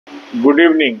Good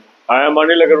evening. I am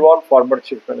Anil Agarwal, former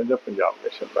Chief Manager, Punjab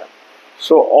National Bank.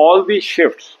 So all the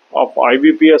shifts of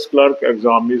IBPS clerk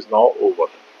exam is now over,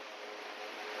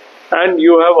 and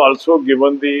you have also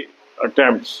given the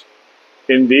attempts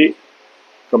in the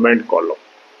comment column.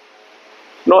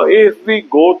 Now, if we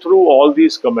go through all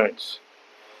these comments,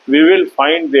 we will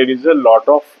find there is a lot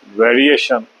of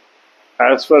variation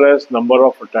as far as number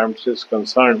of attempts is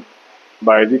concerned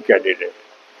by the candidate.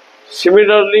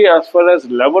 Similarly, as far as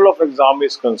level of exam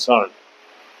is concerned,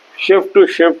 shift to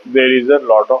shift there is a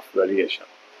lot of variation.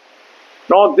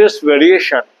 Now, this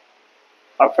variation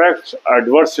affects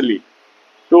adversely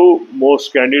to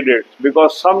most candidates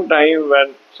because sometimes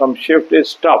when some shift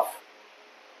is tough,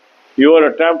 your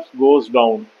attempts goes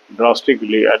down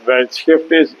drastically, and when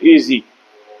shift is easy,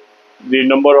 the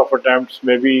number of attempts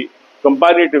may be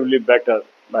comparatively better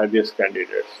by these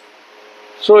candidates.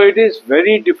 So it is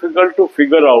very difficult to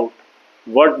figure out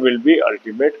what will be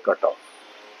ultimate cutoff.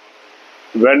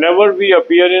 Whenever we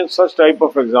appear in such type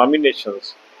of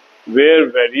examinations where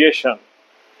variation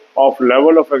of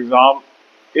level of exam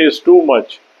is too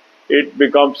much, it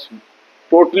becomes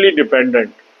totally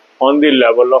dependent on the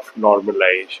level of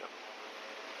normalization.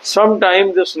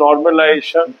 Sometimes this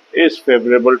normalization is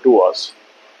favorable to us.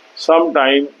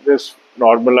 Sometimes this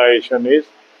normalization is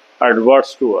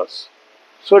adverse to us.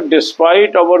 So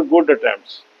despite our good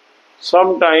attempts,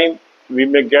 sometimes we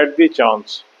may get the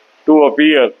chance to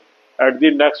appear at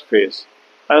the next phase,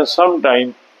 and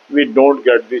sometimes we don't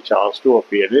get the chance to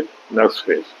appear in next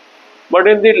phase. But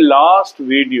in the last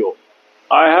video,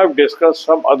 I have discussed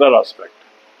some other aspect.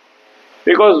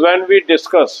 Because when we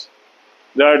discuss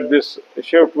that this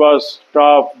shift was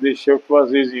tough, this shift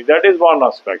was easy, that is one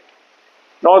aspect.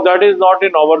 Now that is not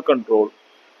in our control,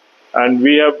 and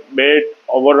we have made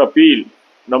our appeal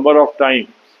number of times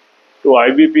to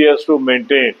IBPS to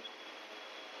maintain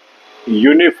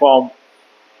uniform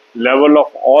level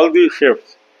of all these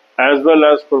shifts as well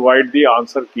as provide the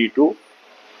answer key to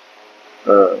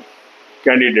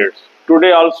candidates.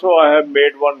 Today also I have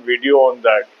made one video on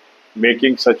that,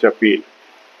 making such appeal.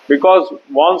 Because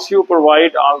once you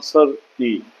provide answer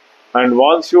key and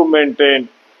once you maintain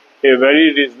a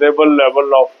very reasonable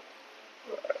level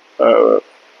of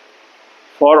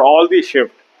for all the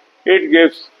shift, it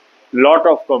gives lot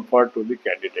of comfort to the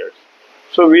candidates.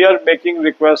 So we are making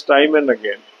request time and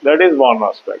again. That is one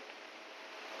aspect.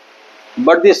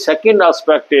 But the second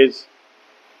aspect is,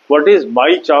 what is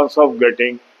my chance of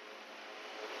getting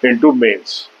into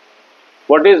mains?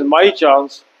 What is my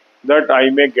chance that I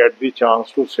may get the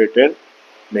chance to sit in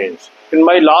mains? In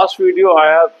my last video, I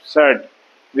have said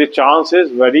the chance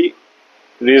is very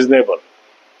reasonable.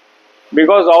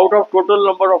 Because out of total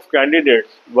number of candidates,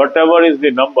 whatever is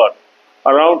the number,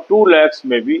 around 2 lakhs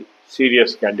may be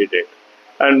serious candidate.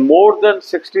 And more than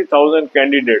 60,000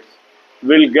 candidates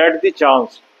will get the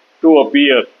chance to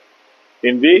appear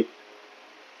in the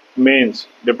mains,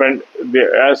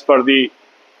 as per the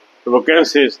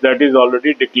vacancies that is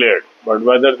already declared. But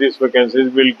whether these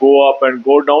vacancies will go up and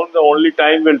go down, the only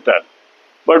time will tell.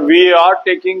 But we are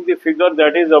taking the figure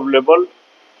that is available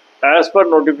as per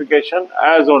notification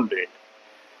as on date.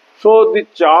 So the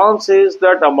chance is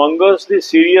that among us the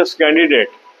serious candidate,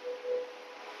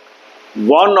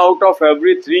 1 out of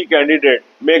every 3 candidates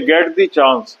may get the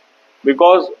chance,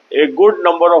 because a good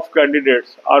number of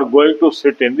candidates are going to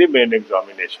sit in the main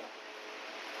examination.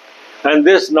 And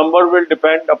this number will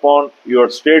depend upon your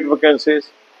state vacancies,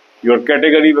 your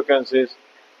category vacancies,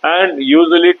 and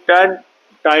usually 10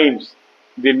 times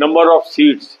the number of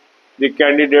seats the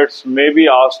candidates may be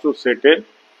asked to sit in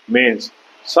mains.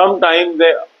 Sometimes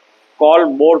they call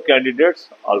more candidates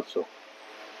also.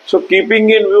 So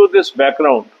keeping in view this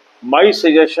background, my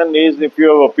suggestion is, if you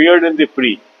have appeared in the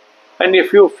pre and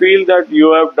if you feel that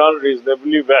you have done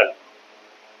reasonably well,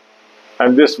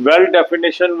 and this well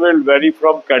definition will vary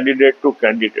from candidate to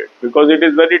candidate, because it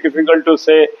is very difficult to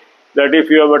say that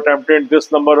if you have attempted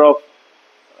this number of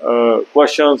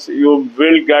questions, you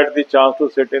will get the chance to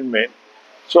sit in main.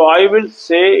 So I will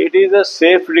say it is a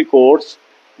safe recourse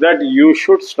that you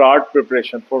should start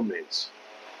preparation for mains.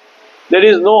 There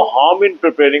is no harm in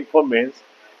preparing for mains,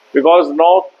 because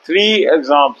now 3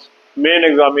 exams, main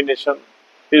examination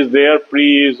is there,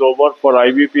 pre is over for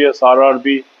IBPS,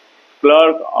 RRB,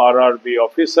 clerk, RRB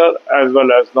officer, as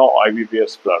well as now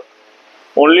IBPS clerk.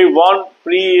 Only one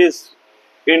pre is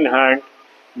in hand,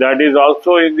 that is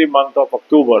also in the month of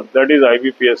October, that is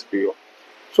IBPS PO.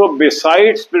 So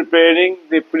besides preparing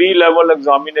the pre-level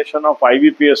examination of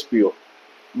IBPS PO,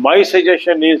 my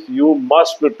suggestion is you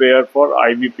must prepare for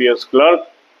IBPS clerk,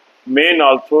 main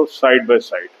also side by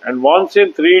side. And once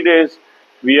in 3 days,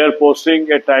 we are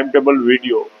posting a timetable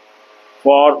video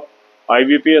for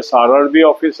IBPS RRB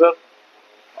officer,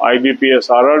 IBPS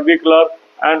RRB clerk,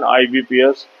 and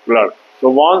IBPS clerk. So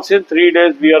once in 3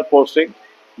 days we are posting,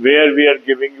 where we are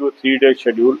giving you 3-day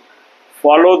schedule.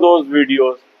 Follow those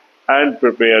videos and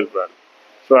prepare well.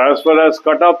 So as far as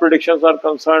cutoff predictions are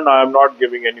concerned, I am not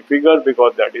giving any figure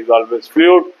because that is always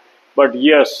fluid. But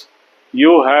yes,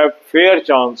 you have fair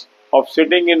chance of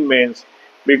sitting in mains,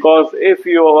 because if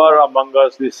you are among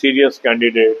us the serious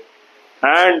candidate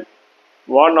and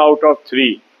 1 out of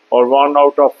 3 or 1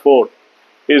 out of 4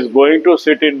 is going to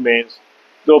sit in mains,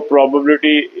 the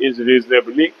probability is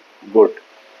reasonably good.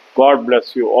 God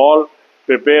bless you all.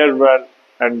 Prepare well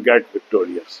and get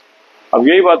victorious. अब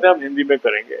यही बातें हम हिंदी में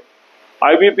करेंगे।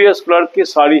 IBPS clerk की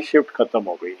सारी shift खत्म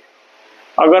हो गई है।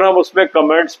 अगर हम उसमें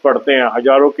कमेंट्स पढ़ते हैं,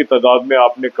 हजारों की तादाद में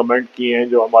आपने कमेंट किए हैं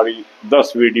जो हमारी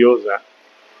 10 वीडियोस हैं,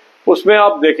 उसमें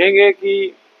आप देखेंगे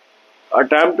कि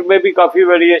अटेम्प्ट में भी काफ़ी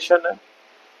वेरिएशन है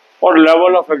और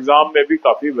लेवल ऑफ एग्ज़ाम में भी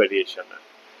काफ़ी वेरिएशन है।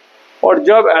 और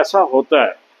जब ऐसा होता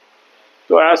है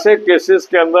तो ऐसे केसेस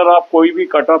के अंदर आप कोई भी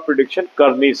कट ऑफ प्रिडिक्शन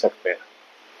कर नहीं सकते हैं,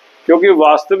 क्योंकि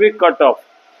वास्तविक कट ऑफ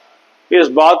इस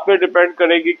बात पे डिपेंड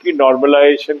करेगी कि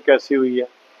नॉर्मलाइजेशन कैसी हुई है,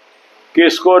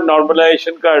 किसको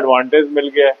नॉर्मलाइजेशन का एडवांटेज मिल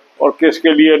गया है और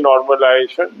किसके लिए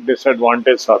नॉर्मलाइजेशन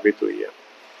डिसएडवांटेज साबित हुई है।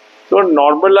 तो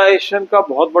नॉर्मलाइजेशन का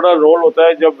बहुत बड़ा रोल होता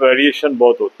है जब वेरिएशन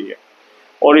बहुत होती है,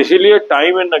 और इसीलिए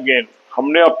टाइम एंड अगेन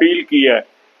हमने अपील की है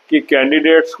कि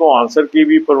कैंडिडेट्स को आंसर की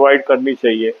भी प्रोवाइड करनी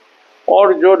चाहिए,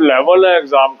 और जो लेवल है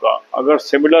एग्ज़ाम का अगर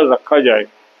सिमिलर रखा जाए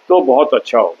तो बहुत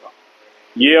अच्छा होगा।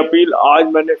 ये अपील आज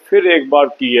मैंने फिर एक बार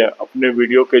की है अपने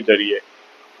वीडियो के जरिए,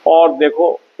 और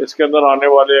देखो इसके अंदर आने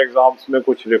वाले एग्ज़ाम्स में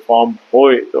कुछ रिफॉर्म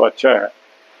होए तो अच्छा है,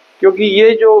 क्योंकि ये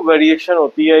जो वेरिएशन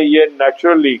होती है ये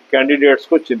नेचुरली कैंडिडेट्स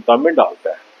को चिंता में डालता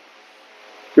है,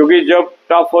 क्योंकि जब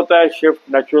टफ होता है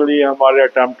शिफ्ट नेचुरली हमारे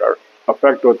अटैम्प्ट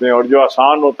अफेक्ट होते हैं, और जो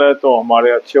आसान होता है तो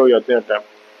हमारे अच्छे हो जाते हैं अटैम्प्ट,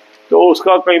 तो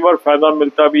उसका कई बार फ़ायदा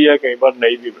मिलता भी है, कई बार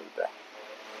नहीं भी मिलता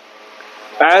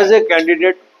है। एज ए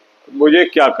कैंडिडेट मुझे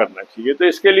क्या करना चाहिए, तो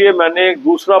इसके लिए मैंने एक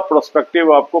दूसरा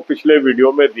पर्सपेक्टिव आपको पिछले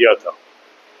वीडियो में दिया था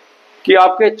कि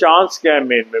आपके चांस क्या है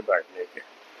मेन में बैठने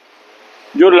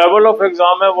के। जो लेवल ऑफ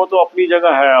एग्ज़ाम है वो तो अपनी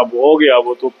जगह है, अब हो गया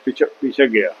वो तो पीछे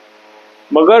गया,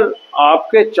 मगर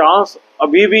आपके चांस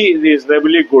अभी भी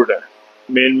रीजनेबली गुड है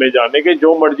मेन में जाने के,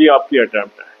 जो मर्जी आपकी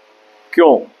अटैम्प्ट है।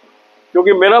 क्यों?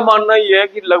 क्योंकि मेरा मानना ये है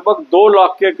कि लगभग 2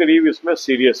 लाख के करीब इसमें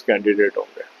सीरियस कैंडिडेट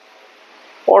होंगे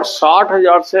और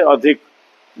 60,000 से अधिक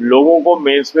लोगों को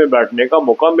मेंस में बैठने का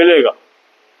मौका मिलेगा,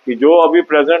 कि जो अभी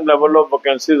प्रेजेंट लेवल ऑफ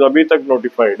वैकेंसीज अभी तक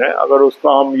नोटिफाइड है, अगर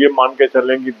उसका हम ये मान के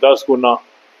चलें कि 10 गुना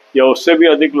या उससे भी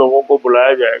अधिक लोगों को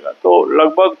बुलाया जाएगा, तो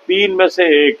लगभग 3 में से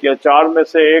 1 या 4 में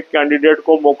से 1 कैंडिडेट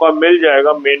को मौका मिल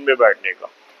जाएगा मेन में बैठने का।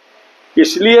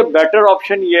 इसलिए बेटर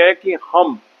ऑप्शन ये है कि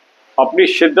हम अपनी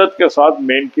शिद्दत के साथ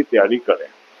मेन की तैयारी करें।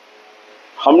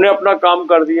 हमने अपना काम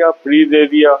कर दिया, प्री दे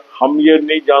दिया, हम ये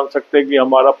नहीं जान सकते कि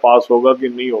हमारा पास होगा कि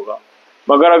नहीं होगा,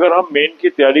 मगर अगर हम मेन की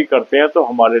तैयारी करते हैं तो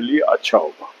हमारे लिए अच्छा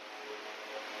होगा।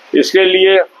 इसके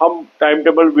लिए हम टाइम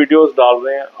टेबल वीडियोस डाल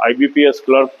रहे हैं। IBPS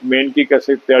क्लर्क मेन की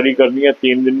कैसे तैयारी करनी है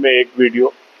 3 दिन में 1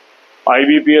 video,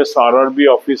 IBPS RRB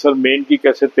officer main की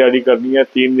कैसे तैयारी करनी है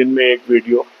 3 दिन में 1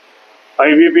 वीडियो,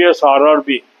 IBPS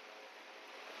RRB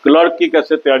क्लर्क की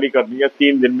कैसे तैयारी करनी है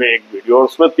 3 दिन में 1 वीडियो, और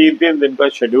उसमें 3-3 दिन का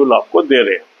शेड्यूल आपको दे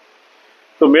रहे हैं।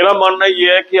 तो मेरा मानना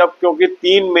ये है कि अब क्योंकि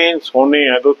 3 मेंस होने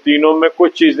हैं तो तीनों में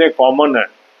कुछ चीज़ें कॉमन हैं,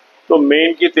 तो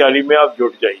मेन की तैयारी में आप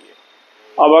जुट जाइए।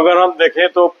 अब अगर हम देखें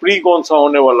तो प्री कौन सा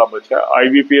होने वाला बचा है,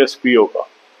 IBPS PO का,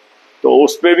 तो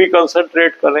उस पर भी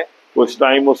कंसंट्रेट करें, कुछ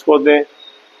टाइम उसको दें,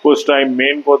 कुछ टाइम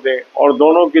मेन को दें, और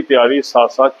दोनों की तैयारी साथ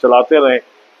साथ चलाते रहें।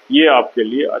 ये आपके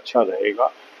लिए अच्छा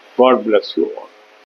रहेगा। God bless you all.